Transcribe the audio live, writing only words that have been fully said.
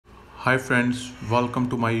Hi friends, welcome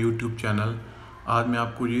to my YouTube channel. आज मैं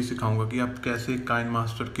आपको ये सिखाऊंगा कि आप कैसे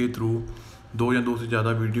काइनमास्टर के थ्रू दो या दो से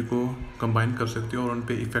ज़्यादा वीडियो को कंबाइन कर सकते हो और उन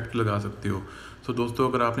पे इफ़ेक्ट लगा सकते हो। सो दोस्तों,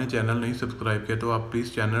 अगर आपने चैनल नहीं सब्सक्राइब किया तो आप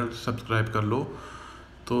प्लीज़ चैनल सब्सक्राइब कर लो।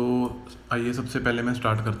 तो आइए, सबसे पहले मैं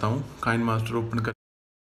स्टार्ट करता हूँ। काइनमास्टर ओपन कर,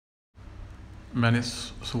 मैंने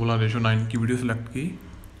 16:9 की वीडियो सेलेक्ट की,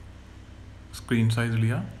 स्क्रीन साइज़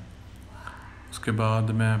लिया। उसके बाद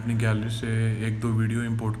मैं अपनी गैलरी से एक दो वीडियो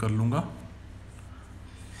इंपोर्ट कर लूँगा।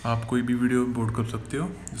 आप कोई भी वीडियो इंपोर्ट कर सकते हो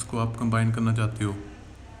जिसको आप कंबाइन करना चाहते हो।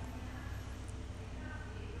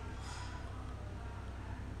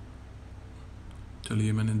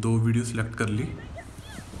 चलिए, मैंने दो वीडियो सिलेक्ट कर ली।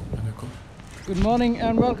 देखो, good morning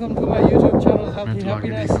and welcome to my YouTube channel मैं हेल्थी चला के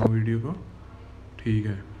देख हैप्पीनेस। रहा हूँ वीडियो को। ठीक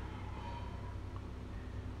है।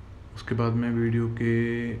 उसके बाद मैं वीडियो के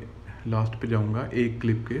लास्ट पे जाऊँगा, एक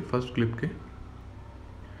क्लिप के, फर्स्ट क्लिप के।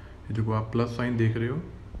 ये देखो, आप प्लस साइन देख रहे हो।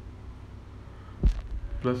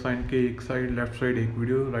 प्लस साइन के एक साइड, लेफ्ट साइड एक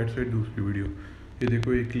वीडियो, राइट साइड दूसरी वीडियो। ये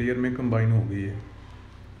देखो, एक लेयर में कंबाइन हो गई है।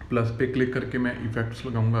 प्लस पे क्लिक करके मैं इफ़ेक्ट्स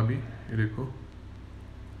लगाऊंगा अभी। ये देखो,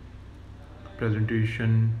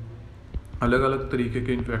 प्रेजेंटेशन, अलग अलग तरीके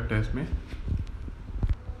के इफेक्ट है इसमें।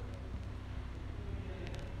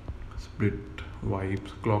 Split,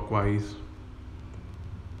 vibes, clockwise.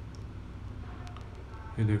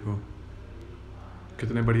 ये देखो,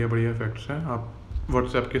 कितने बढ़िया बढ़िया इफेक्ट्स हैं। आप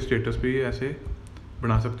व्हाट्सएप के स्टेटस पे ऐसे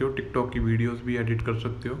बना सकते हो। टिकटॉक की वीडियोस भी एडिट कर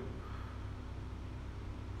सकते हो।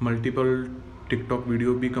 मल्टीपल टिकटॉक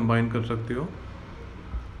वीडियो भी कंबाइन कर सकते हो।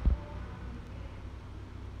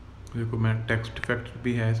 देखो, मैं टेक्स्ट इफेक्ट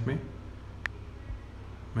भी है इसमें।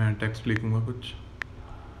 मैं टेक्स्ट लिखूंगा कुछ,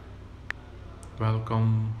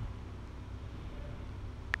 वेलकम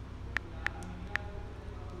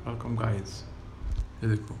वेलकम गाइस। ये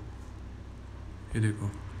देखो, ये देखो,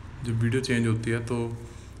 जब वीडियो चेंज होती है तो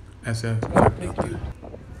ऐसा इफेक्ट आता है।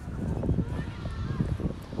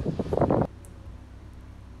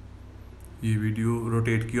 ये वीडियो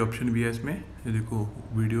रोटेट की ऑप्शन भी है इसमें। ये देखो,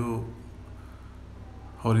 वीडियो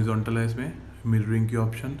हॉरिजॉन्टल है इसमें, मिररिंग की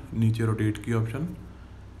ऑप्शन, नीचे रोटेट की ऑप्शन।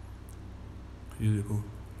 ये देखो,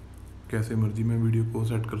 कैसे मर्जी मैं वीडियो को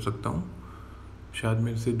सेट कर सकता हूँ। शायद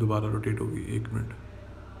मेरे से दोबारा रोटेट होगी, 1 मिनट।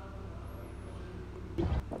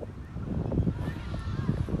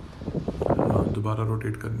 हाँ, दोबारा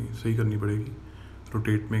रोटेट सही करनी पड़ेगी।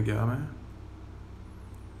 रोटेट में गया मैं,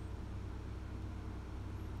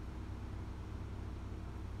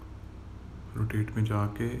 रोटेट में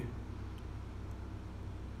जाके,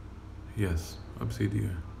 यस, अब सीधी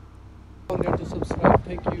है।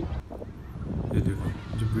 ये देखो,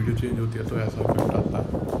 जब वीडियो चेंज होती है तो ऐसा इफेक्ट आता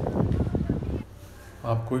है।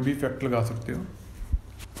 आप कोई भी इफेक्ट लगा सकते हो।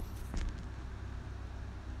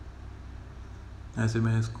 ऐसे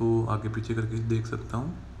मैं इसको आगे पीछे करके देख सकता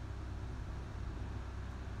हूँ।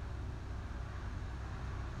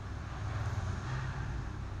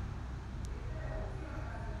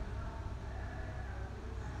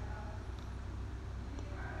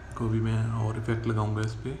 को भी मैं और इफेक्ट लगाऊंगा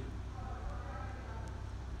इस पे।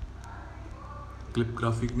 क्लिप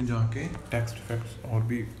ग्राफिक में जाके टेक्स्ट इफेक्ट्स और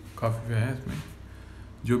भी काफ़ी है इसमें,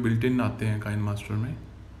 जो बिल्ट इन आते हैं काइनमास्टर में।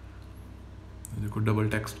 देखो, डबल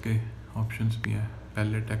टेक्स्ट के ऑप्शंस भी हैं।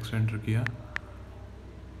 पहले टेक्स्ट एंटर किया,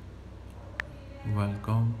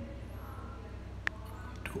 वेलकम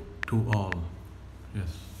टू ऑल,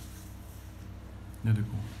 यस। ये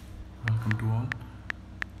देखो, welcome to all,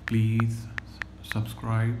 please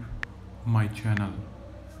subscribe my channel.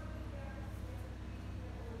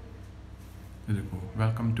 ये देखो,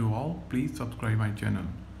 welcome to all, please subscribe my channel.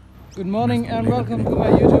 Good morning and welcome to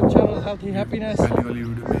my YouTube channel healthy happiness. पहली वाली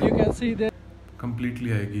वीडियो में you can see there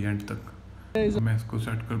completely आएगी and तक। मैं इसको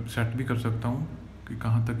set भी कर सकता हूँ कि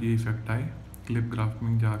कहाँ तक ये इफेक्ट आए। क्लिप ग्राफ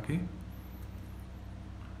में जाके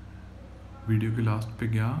वीडियो के लास्ट पे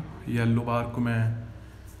गया, येलो बार को मैं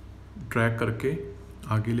ड्रैग करके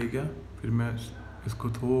आगे ले गया, फिर मैं इसको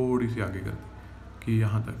थोड़ी सी आगे कर दी कि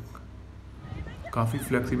यहाँ तक। काफ़ी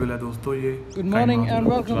फ्लेक्सिबल है दोस्तों ये। Good morning and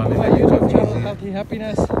welcome to my YouTube channel healthy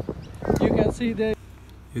happiness. You can see there,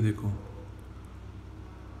 ये देखो,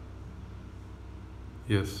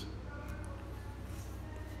 यस।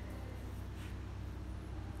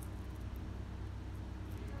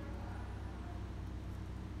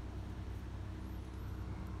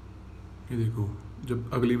 ये देखो,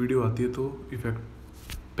 जब अगली वीडियो आती है तो इफेक्ट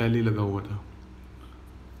पहले ही लगा हुआ था।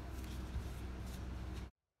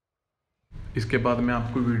 इसके बाद मैं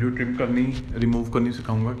आपको वीडियो रिमूव करनी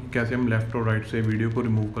सिखाऊंगा कि कैसे हम लेफ़्ट और राइट से वीडियो को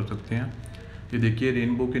रिमूव कर सकते हैं। ये देखिए,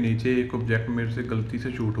 रेनबो के नीचे एक ऑब्जेक्ट मेरे से गलती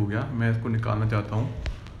से शूट हो गया। मैं इसको निकालना चाहता हूँ,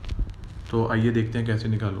 तो आइए देखते हैं कैसे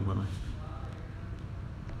निकालूंगा मैं।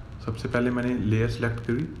 सबसे पहले मैंने लेयर सेलेक्ट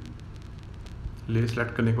करी। लेयर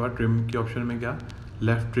सेलेक्ट करने के बाद ट्रिम के ऑप्शन में गया,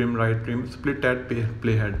 left trim, right trim, split at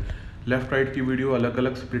play head. Left right की वीडियो अलग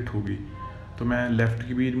अलग स्प्लिट होगी, तो मैं लेफ़्ट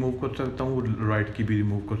की भी रिमूव कर सकता हूँ, राइट की भी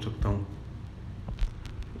रिमूव कर सकता हूँ।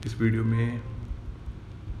 इस वीडियो में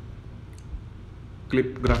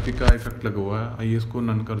क्लिप ग्राफिक का इफेक्ट लगा हुआ है, आइए इसको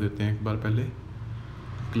नन कर देते हैं एक बार। पहले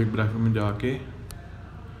क्लिप ग्राफिक में जाके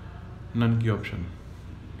नन की ऑप्शन,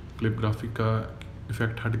 क्लिप ग्राफिक का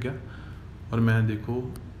इफेक्ट हट गया और मैं देखो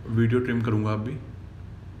वीडियो ट्रिम करूँगा। अभी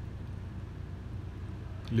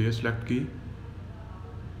लेयर सेलेक्ट की,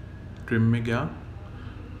 ट्रिम में गया,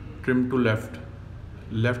 ट्रिम टू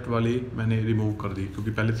लेफ़्ट वाली मैंने रिमूव कर दी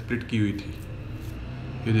क्योंकि पहले स्प्लिट की हुई थी।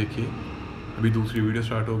 ये देखिए अभी दूसरी वीडियो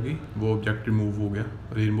स्टार्ट होगी, वो ऑब्जेक्ट रिमूव हो गया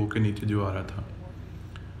रेनबो के नीचे जो आ रहा था,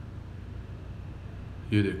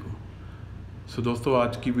 ये देखो। सो दोस्तों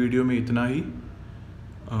आज की वीडियो में इतना ही।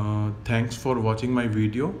 Thanks for watching my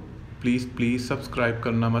video. Please subscribe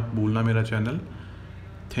करना मत भूलना मेरा चैनल।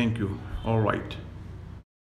 Thank you. ऑलराइट।